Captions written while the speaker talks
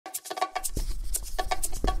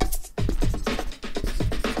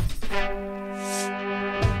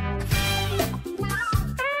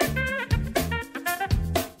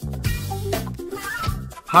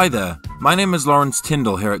Hi there, my name is Laurence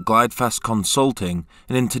Tindall here at GlideFast Consulting,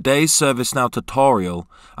 and in today's ServiceNow tutorial,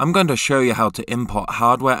 I'm going to show you how to import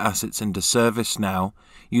hardware assets into ServiceNow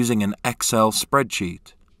using an Excel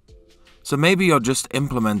spreadsheet. So maybe you're just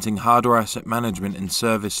implementing hardware asset management in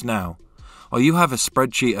ServiceNow, or you have a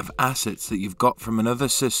spreadsheet of assets that you've got from another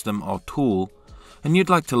system or tool, and you'd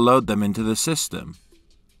like to load them into the system.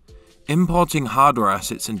 Importing hardware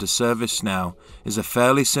assets into ServiceNow is a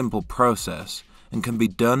fairly simple process and can be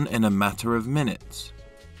done in a matter of minutes.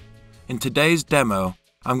 In today's demo,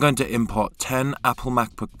 I'm going to import 10 Apple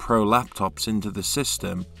MacBook Pro laptops into the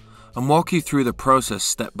system and walk you through the process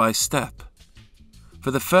step by step.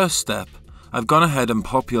 For the first step, I've gone ahead and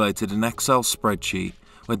populated an Excel spreadsheet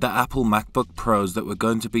with the Apple MacBook Pros that we're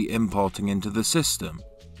going to be importing into the system.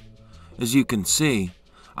 As you can see,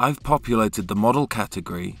 I've populated the model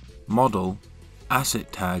category, model,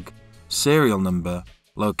 asset tag, serial number,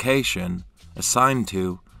 location, assigned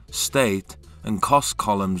to, state, and cost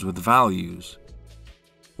columns with values.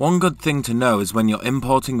 One good thing to know is when you're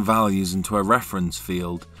importing values into a reference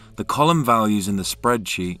field, the column values in the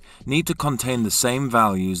spreadsheet need to contain the same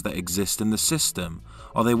values that exist in the system,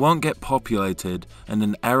 or they won't get populated and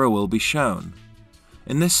an error will be shown.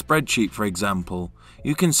 In this spreadsheet, for example,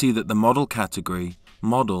 you can see that the model category,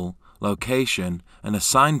 model, location, and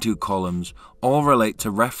assigned to columns all relate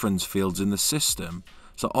to reference fields in the system,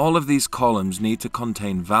 so all of these columns need to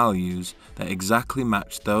contain values that exactly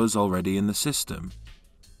match those already in the system.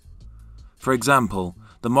 For example,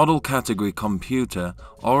 the model category computer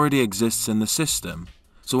already exists in the system,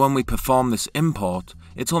 so when we perform this import,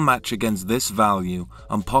 it'll match against this value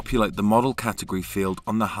and populate the model category field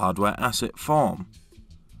on the hardware asset form.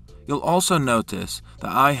 You'll also notice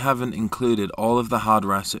that I haven't included all of the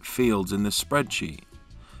hardware asset fields in this spreadsheet.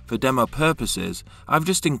 For demo purposes, I've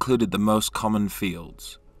just included the most common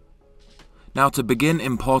fields. Now to begin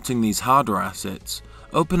importing these hardware assets,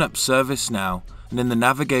 open up ServiceNow and in the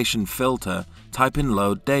navigation filter, type in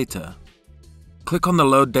Load Data. Click on the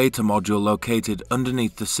Load Data module located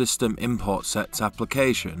underneath the System Import Sets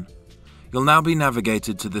application. You'll now be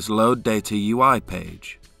navigated to this Load Data UI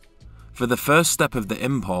page. For the first step of the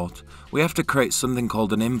import, we have to create something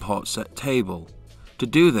called an import set table. To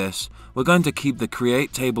do this, we're going to keep the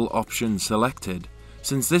Create Table option selected,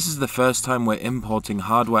 since this is the first time we're importing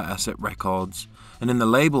hardware asset records, and in the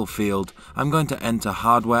Label field, I'm going to enter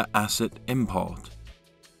Hardware Asset Import.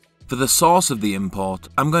 For the source of the import,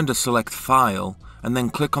 I'm going to select File, and then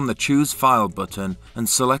click on the Choose File button and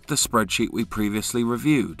select the spreadsheet we previously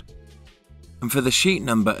reviewed. And for the sheet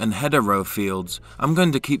number and header row fields, I'm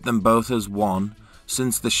going to keep them both as 1,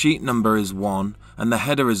 since the sheet number is 1 and the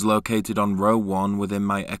header is located on row 1 within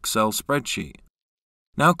my Excel spreadsheet.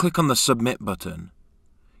 Now click on the Submit button.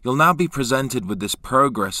 You'll now be presented with this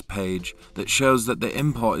progress page that shows that the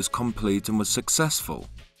import is complete and was successful.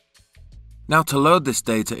 Now to load this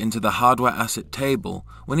data into the hardware asset table,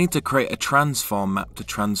 we need to create a transform map to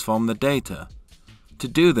transform the data. To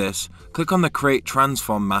do this, click on the Create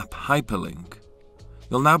Transform Map hyperlink.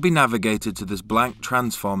 You'll now be navigated to this blank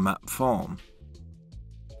transform map form.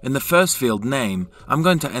 In the first field name, I'm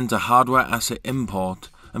going to enter Hardware Asset Import,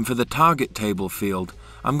 and for the Target Table field,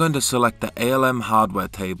 I'm going to select the ALM Hardware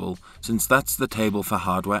table, since that's the table for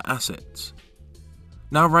hardware assets.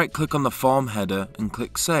 Now right-click on the form header and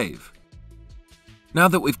click Save. Now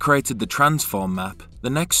that we've created the transform map, the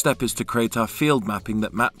next step is to create our field mapping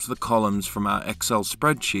that maps the columns from our Excel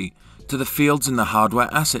spreadsheet to the fields in the hardware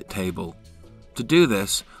asset table. To do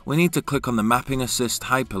this, we need to click on the Mapping Assist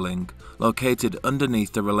hyperlink located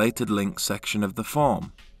underneath the Related Links section of the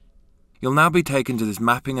form. You'll now be taken to this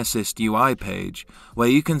Mapping Assist UI page where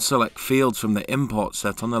you can select fields from the import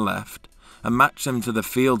set on the left and match them to the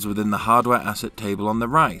fields within the hardware asset table on the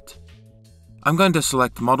right. I'm going to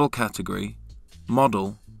select Model Category,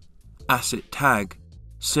 Model, Asset Tag,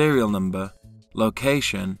 Serial Number,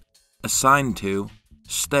 Location, Assigned to,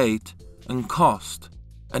 State, and Cost,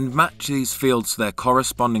 and match these fields to their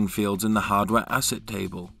corresponding fields in the hardware asset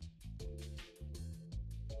table.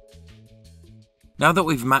 Now that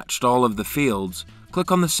we've matched all of the fields,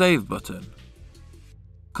 click on the Save button.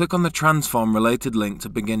 Click on the Transform related link to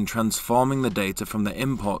begin transforming the data from the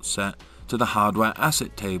import set to the hardware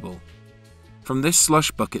asset table. From this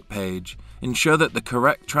slush bucket page, ensure that the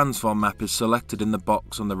correct transform map is selected in the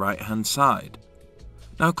box on the right-hand side.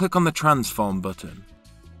 Now click on the Transform button.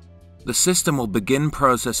 The system will begin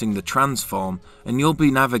processing the transform and you'll be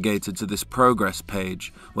navigated to this progress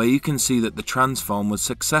page where you can see that the transform was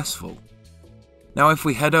successful. Now if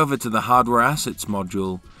we head over to the Hardware Assets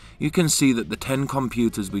module, you can see that the 10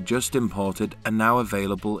 computers we just imported are now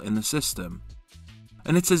available in the system.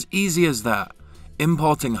 And it's as easy as that.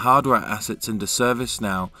 Importing hardware assets into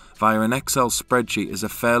ServiceNow via an Excel spreadsheet is a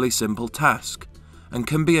fairly simple task and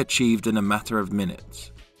can be achieved in a matter of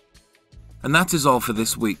minutes. And that is all for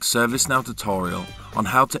this week's ServiceNow tutorial on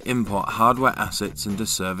how to import hardware assets into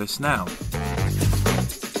ServiceNow.